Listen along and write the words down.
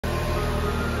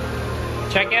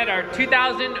Check out our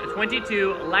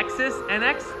 2022 Lexus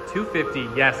NX 250.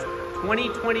 Yes,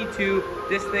 2022.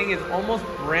 This thing is almost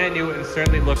brand new and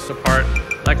certainly looks the part.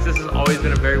 Lexus has always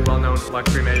been a very well-known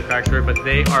luxury manufacturer, but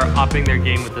they are upping their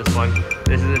game with this one.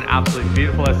 This is an absolutely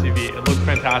beautiful SUV. It looks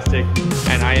fantastic,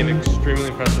 and I am extremely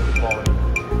impressed with the quality.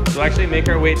 So we'll actually make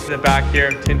our way to the back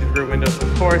here. Tinted rear windows,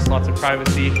 of course, lots of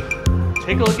privacy.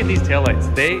 Take a look at these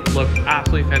taillights. They look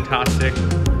absolutely fantastic.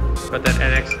 Got that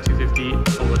NX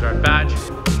 250 all-wheel drive badge.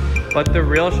 But the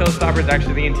real showstopper is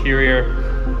actually the interior.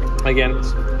 Again,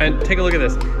 and take a look at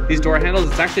this. These door handles,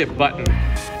 it's actually a button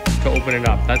to open it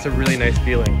up. That's a really nice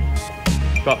feeling.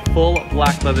 Got full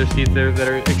black leather seats there that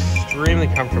are extremely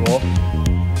comfortable.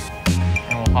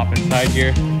 And we'll hop inside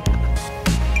here.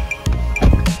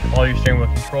 All your steering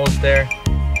wheel controls there.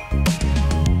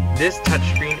 This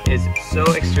touchscreen is so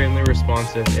extremely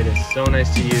responsive. It is so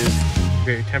nice to use. You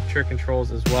got your temperature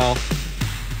controls as well.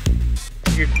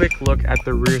 Take a quick look at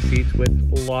the rear seats with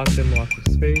lots and lots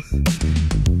of space.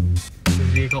 This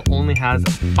vehicle only has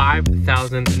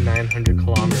 5,900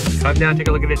 kilometers. Come down, take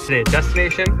a look at it today.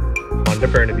 Destination, Honda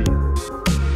Burnaby.